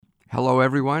Hello,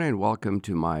 everyone, and welcome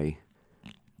to my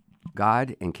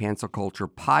God and Cancel Culture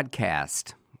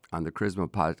podcast on the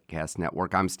Charisma Podcast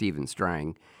Network. I'm Stephen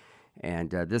Strang,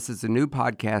 and this is a new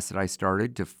podcast that I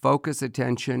started to focus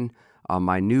attention on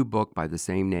my new book by the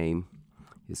same name.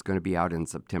 It's going to be out on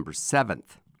September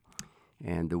 7th,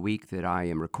 and the week that I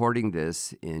am recording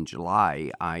this in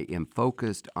July, I am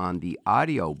focused on the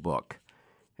audio book,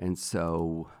 and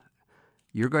so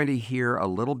you're going to hear a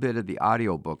little bit of the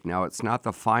audiobook. Now, it's not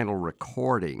the final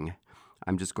recording.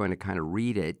 I'm just going to kind of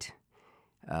read it,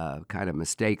 kind of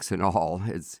mistakes and all.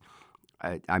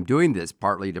 I'm doing this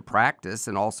partly to practice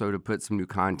and also to put some new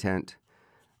content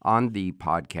on the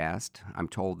podcast. I'm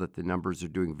told that the numbers are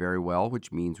doing very well,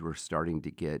 which means we're starting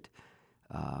to get,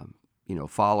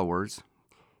 followers.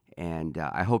 And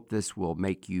I hope this will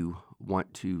make you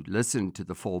want to listen to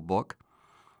the full book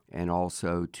and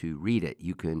also to read it.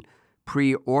 You can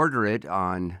pre-order it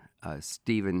on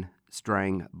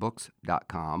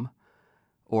StephenStrangBooks.com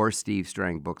or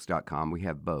SteveStrangBooks.com. We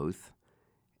have both.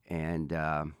 And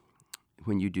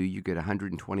when you do, you get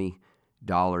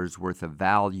 $120 worth of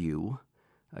value.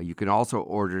 You can also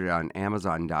order it on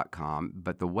Amazon.com,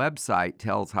 but the website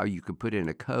tells how you can put in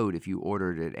a code if you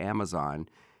order it at Amazon,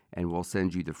 and we'll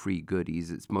send you the free goodies.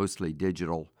 It's mostly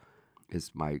digital.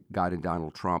 It's my God and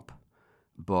Donald Trump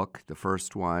book, the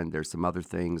first one. There's some other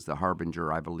things, The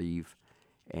Harbinger, I believe,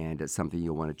 and it's something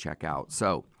you'll want to check out.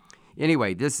 So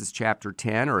anyway, this is chapter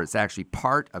 10, or it's actually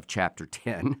part of chapter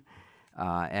 10,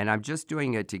 and I'm just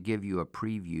doing it to give you a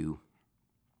preview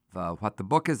of what the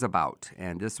book is about,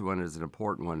 and this one is an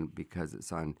important one because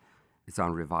it's on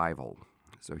revival.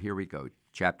 So here we go,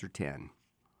 chapter 10,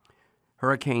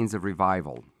 Hurricanes of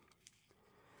Revival.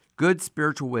 Good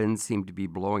spiritual winds seem to be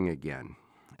blowing again.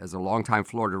 As a longtime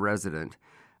Florida resident,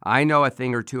 I know a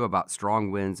thing or two about strong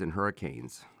winds and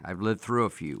hurricanes. I've lived through a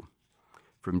few.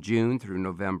 From June through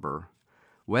November,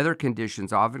 weather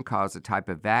conditions often cause a type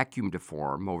of vacuum to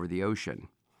form over the ocean.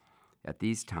 At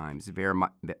these times,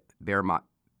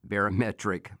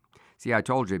 barometric, see, I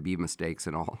told you it'd be mistakes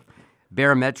and all.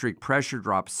 Barometric pressure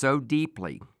drops so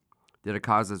deeply that it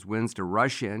causes winds to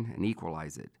rush in and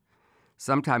equalize it,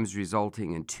 sometimes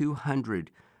resulting in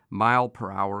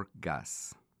 200-mile-per-hour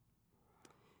gusts.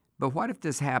 But what if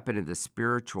this happened in the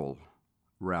spiritual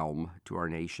realm to our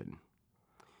nation?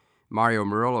 Mario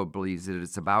Murillo believes that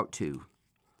it's about to.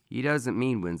 He doesn't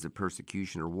mean winds of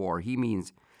persecution or war. He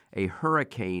means a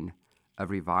hurricane of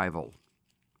revival.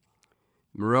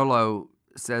 Murillo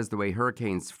says the way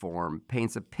hurricanes form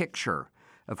paints a picture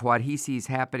of what he sees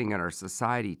happening in our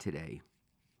society today.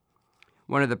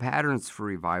 One of the patterns for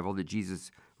revival that Jesus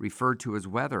referred to as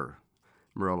weather,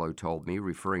 Murillo told me,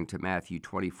 referring to Matthew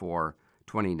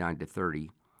 24:29-30.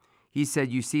 He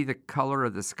said, you see the color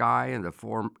of the sky and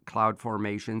the cloud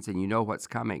formations, and you know what's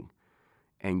coming,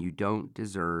 and you don't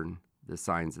discern the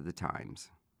signs of the times.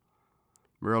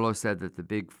 Murillo said that the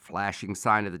big flashing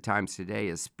sign of the times today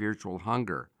is spiritual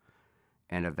hunger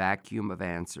and a vacuum of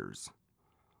answers.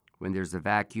 When there's a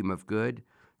vacuum of good,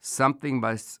 something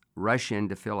must rush in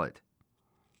to fill it.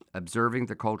 Observing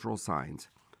the cultural signs,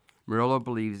 Murillo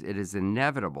believes it is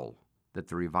inevitable that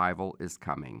the revival is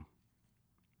coming.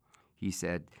 He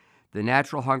said, the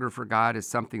natural hunger for God is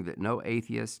something that no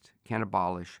atheist can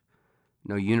abolish,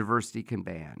 no university can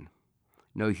ban.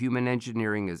 No human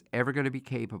engineering is ever going to be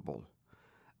capable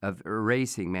of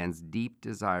erasing man's deep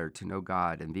desire to know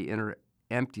God and the inner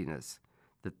emptiness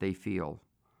that they feel.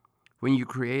 When you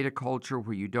create a culture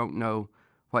where you don't know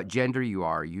what gender you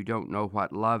are, you don't know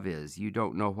what love is, you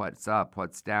don't know what's up,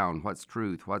 what's down, what's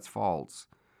truth, what's false,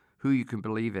 who you can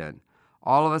believe in,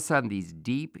 all of a sudden these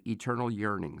deep eternal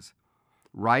yearnings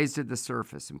rise to the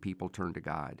surface and people turn to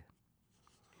God.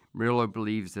 Murillo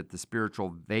believes that the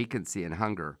spiritual vacancy and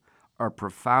hunger are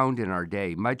profound in our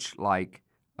day, much like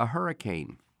a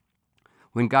hurricane.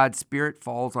 When God's Spirit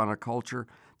falls on a culture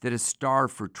that is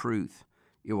starved for truth,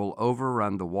 it will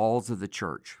overrun the walls of the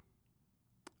church.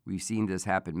 We've seen this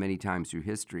happen many times through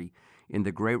history in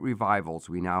the great revivals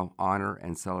we now honor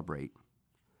and celebrate.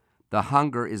 The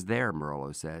hunger is there,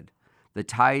 Murillo said. The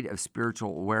tide of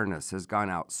spiritual awareness has gone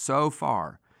out so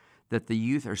far that the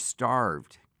youth are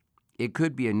starved. It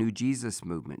could be a new Jesus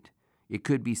movement. It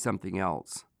could be something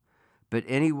else. But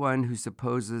anyone who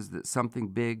supposes that something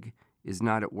big is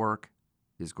not at work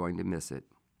is going to miss it.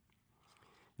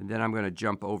 And then I'm going to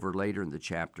jump over later in the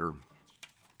chapter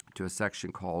to a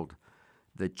section called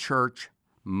The Church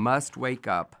Must Wake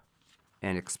Up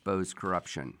and Expose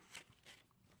Corruption.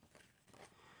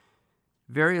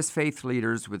 Various faith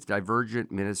leaders with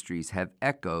divergent ministries have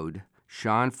echoed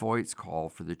Sean Feucht's call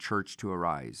for the church to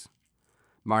arise.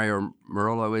 Mario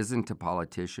Murillo isn't a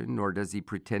politician, nor does he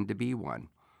pretend to be one.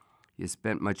 He has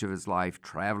spent much of his life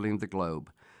traveling the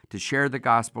globe to share the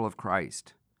gospel of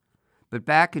Christ. But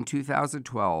back in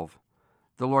 2012,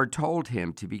 the Lord told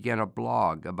him to begin a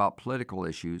blog about political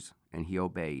issues, and he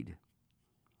obeyed.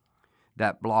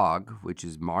 That blog, which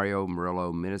is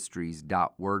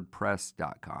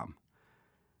MarioMurilloMinistries.wordpress.com,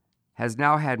 has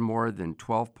now had more than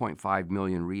 12.5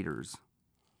 million readers,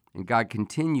 and God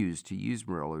continues to use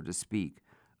Murillo to speak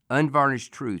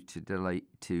unvarnished truth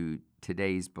to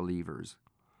today's believers.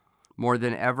 More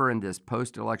than ever in this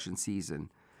post-election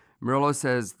season, Murillo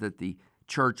says that the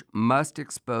church must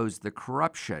expose the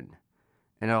corruption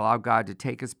and allow God to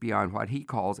take us beyond what he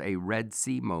calls a Red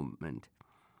Sea moment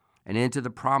and into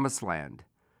the promised land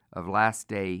of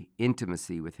last-day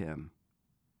intimacy with him.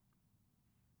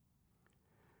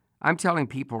 I'm telling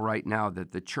people right now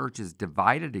that the church is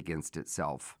divided against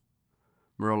itself,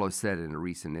 Murillo said in a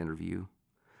recent interview.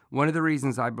 One of the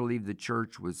reasons I believe the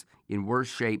church was in worse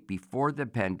shape before the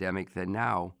pandemic than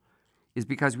now is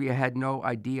because we had no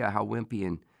idea how wimpy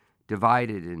and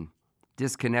divided and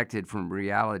disconnected from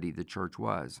reality the church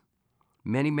was.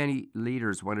 Many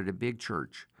leaders wanted a big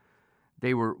church.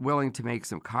 They were willing to make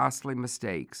some costly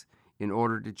mistakes in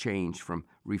order to change from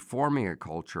reforming a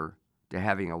culture to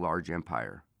having a large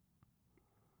empire.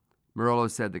 Murillo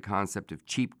said the concept of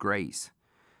cheap grace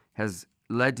has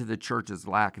led to the church's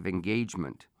lack of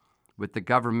engagement with the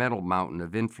governmental mountain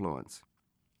of influence.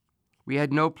 We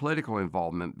had no political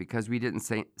involvement because we didn't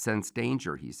sense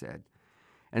danger, he said.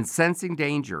 And sensing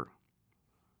danger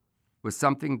was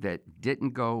something that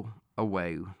didn't go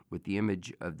away with the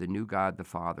image of the new God the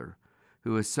Father,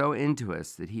 who was so into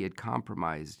us that he had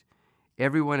compromised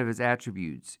every one of his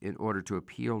attributes in order to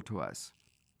appeal to us.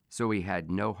 So he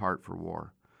had no heart for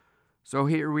war. So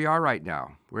here we are right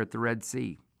now. We're at the Red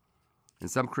Sea. And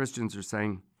some Christians are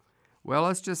saying, well,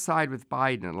 let's just side with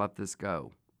Biden and let this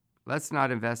go. Let's not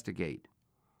investigate.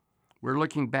 We're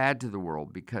looking bad to the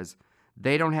world because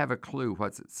they don't have a clue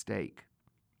what's at stake.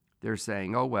 They're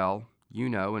saying, oh, well,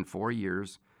 in 4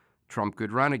 years, Trump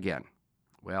could run again.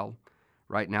 Well,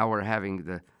 right now we're having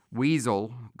the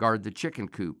weasel guard the chicken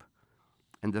coop.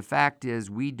 And the fact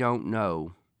is, we don't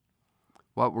know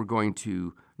what we're going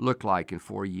to look like in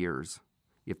 4 years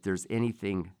if there's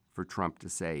anything for Trump to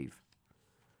save.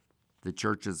 The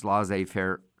church's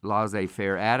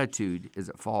laissez-faire attitude is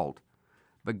at fault.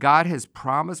 But God has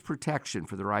promised protection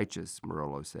for the righteous,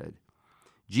 Murillo said.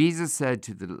 Jesus said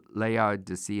to the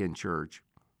Laodicean church,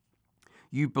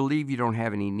 you believe you don't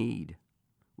have any need.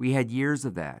 We had years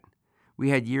of that.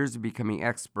 We had years of becoming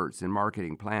experts in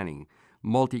marketing, planning,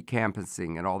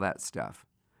 multi-campusing, and all that stuff.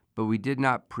 But we did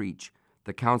not preach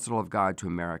the counsel of God to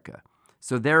America.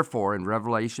 So therefore, in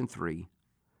Revelation 3,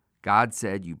 God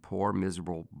said, you poor,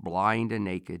 miserable, blind, and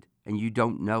naked, and you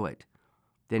don't know it.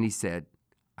 Then he said,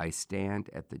 I stand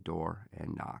at the door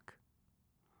and knock.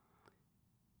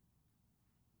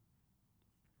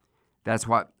 That's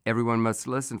what everyone must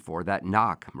listen for, that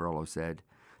knock, Murillo said.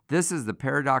 This is the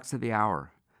paradox of the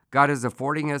hour. God is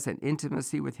affording us an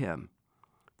intimacy with him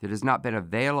that has not been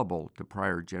available to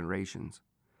prior generations.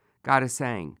 God is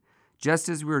saying, just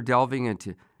as we are delving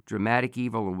into dramatic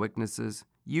evil and weaknesses,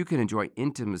 you can enjoy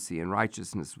intimacy and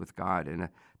righteousness with God and a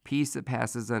peace that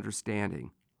passes understanding.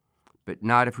 But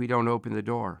not if we don't open the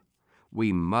door.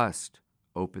 We must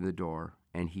open the door,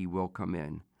 and he will come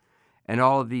in. And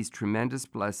all of these tremendous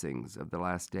blessings of the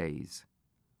last days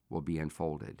will be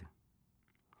unfolded.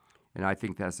 And I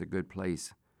think that's a good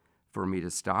place for me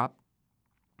to stop.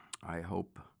 I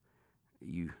hope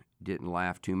you didn't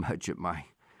laugh too much at my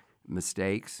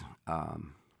mistakes.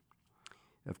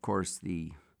 Of course,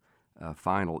 the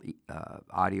final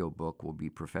audio book will be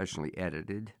professionally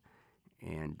edited,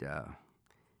 and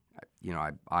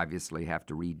I obviously have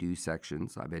to redo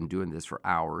sections. I've been doing this for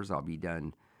hours. I'll be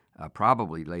done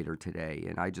probably later today,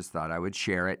 and I just thought I would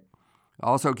share it.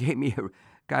 Also gave me a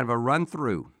kind of a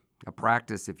run-through, a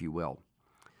practice, if you will.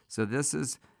 So this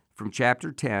is from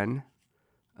chapter 10,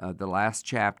 the last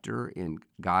chapter in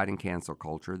God and Cancel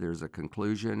Culture. There's a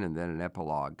conclusion and then an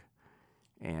epilogue,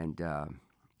 and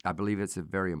I believe it's a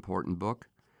very important book.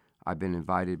 I've been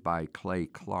invited by Clay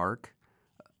Clark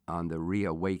on the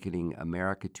Reawakening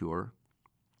America tour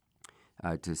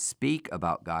to speak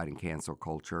about God and Cancel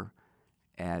Culture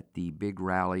at the big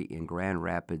rally in Grand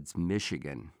Rapids,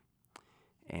 Michigan.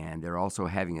 And they're also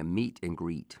having a meet and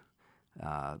greet.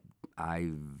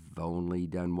 I've only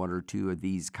done one or two of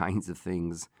these kinds of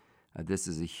things. This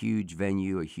is a huge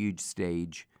venue, a huge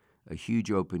stage, a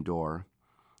huge open door.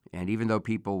 And even though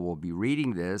people will be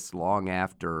reading this long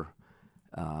after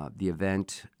the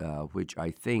event, which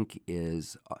I think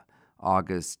is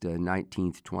August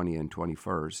 19th, 20th, and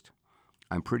 21st,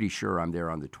 I'm pretty sure I'm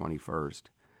there on the 21st.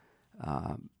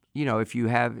 If you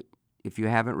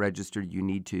haven't registered, you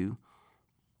need to.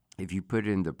 If you put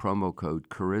in the promo code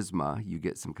Charisma, you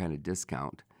get some kind of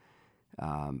discount.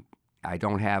 I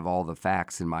don't have all the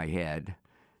facts in my head.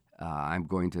 I'm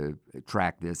going to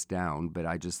track this down, but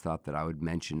I just thought that I would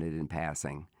mention it in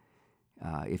passing.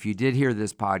 If you did hear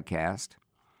this podcast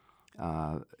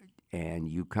and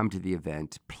you come to the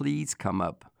event, please come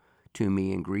up to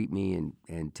me and greet me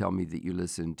and tell me that you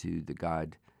listened to the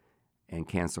God and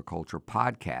Cancel Culture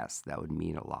podcast. That would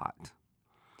mean a lot.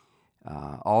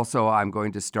 Also, I'm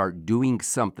going to start doing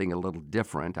something a little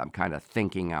different. I'm kind of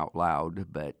thinking out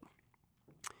loud, but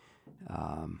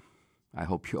I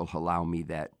hope you'll allow me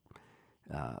that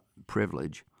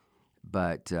privilege.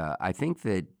 But I think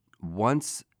that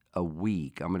once a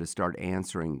week, I'm going to start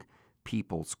answering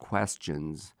people's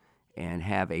questions and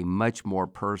have a much more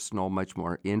personal, much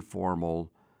more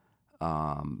informal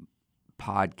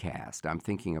podcast. I'm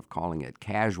thinking of calling it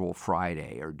Casual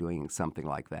Friday or doing something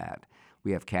like that.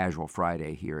 We have Casual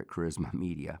Friday here at Charisma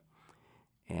Media.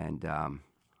 And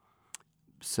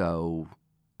so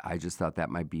I just thought that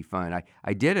might be fun.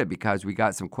 I did it because we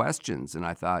got some questions, and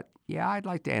I thought, yeah, I'd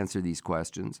like to answer these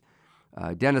questions.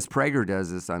 Dennis Prager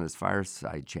does this on his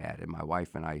Fireside Chat, and my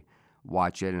wife and I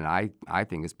watch it, and I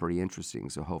think it's pretty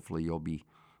interesting, so hopefully you'll be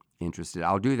interested.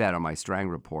 I'll do that on my Strang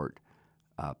Report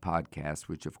podcast,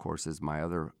 which, of course, is my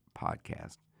other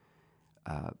podcast.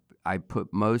 I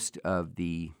put most of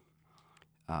the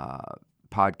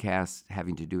podcasts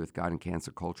having to do with God and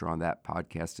Cancel Culture on that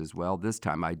podcast as well. This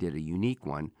time I did a unique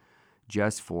one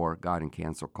just for God and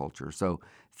Cancel Culture. So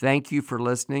thank you for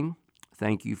listening.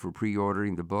 Thank you for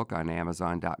pre-ordering the book on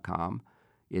Amazon.com.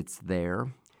 It's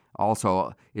there.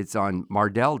 Also, it's on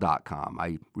Mardel.com.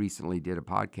 I recently did a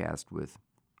podcast with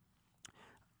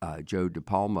Joe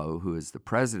DePalmo, who is the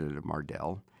president of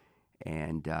Mardel,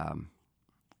 and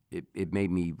it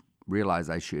made me realize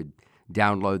I should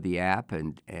download the app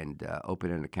and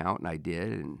open an account, and I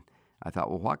did. And I thought,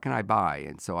 well, what can I buy?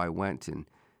 And so I went and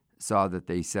saw that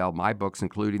they sell my books,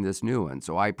 including this new one.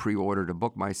 So I pre-ordered a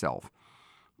book myself,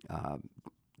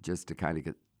 just to kind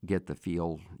of get the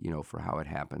feel, for how it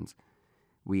happens.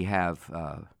 We have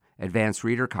advanced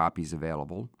reader copies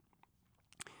available.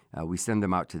 We send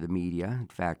them out to the media. In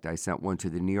fact, I sent one to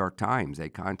the New York Times. They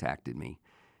contacted me,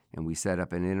 and we set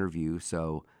up an interview.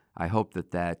 So I hope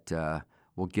that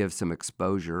will give some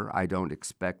exposure. I don't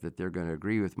expect that they're going to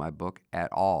agree with my book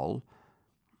at all.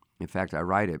 In fact, I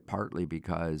write it partly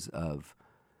because of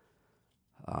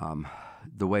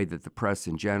the way that the press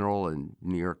in general and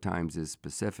New York Times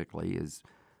specifically is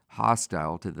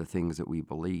hostile to the things that we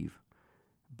believe.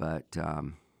 But,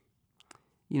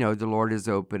 the Lord is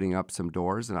opening up some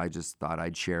doors, and I just thought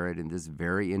I'd share it in this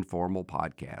very informal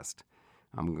podcast.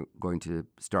 I'm going to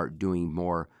start doing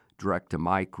more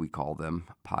direct-to-mic, we call them,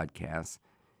 podcasts.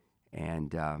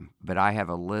 And but I have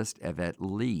a list of at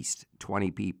least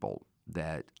 20 people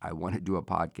that I want to do a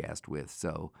podcast with.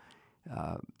 So,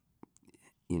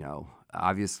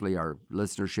 obviously our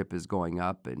listenership is going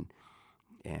up and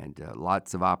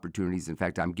lots of opportunities. In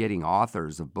fact, I'm getting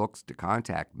authors of books to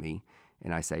contact me,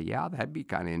 and I say, yeah, that'd be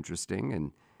kind of interesting.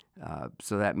 And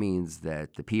so that means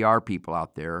that the PR people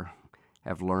out there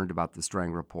have learned about the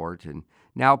Strang Report, and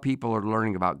now people are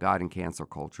learning about God and Cancel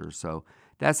Culture. So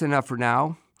that's enough for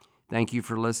now. Thank you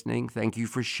for listening. Thank you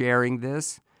for sharing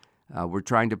this. We're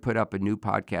trying to put up a new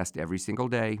podcast every single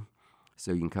day,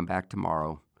 so you can come back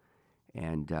tomorrow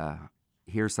and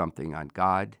hear something on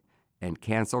God and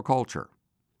Cancel Culture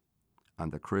on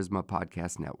the Charisma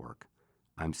Podcast Network.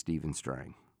 I'm Stephen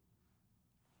Strang.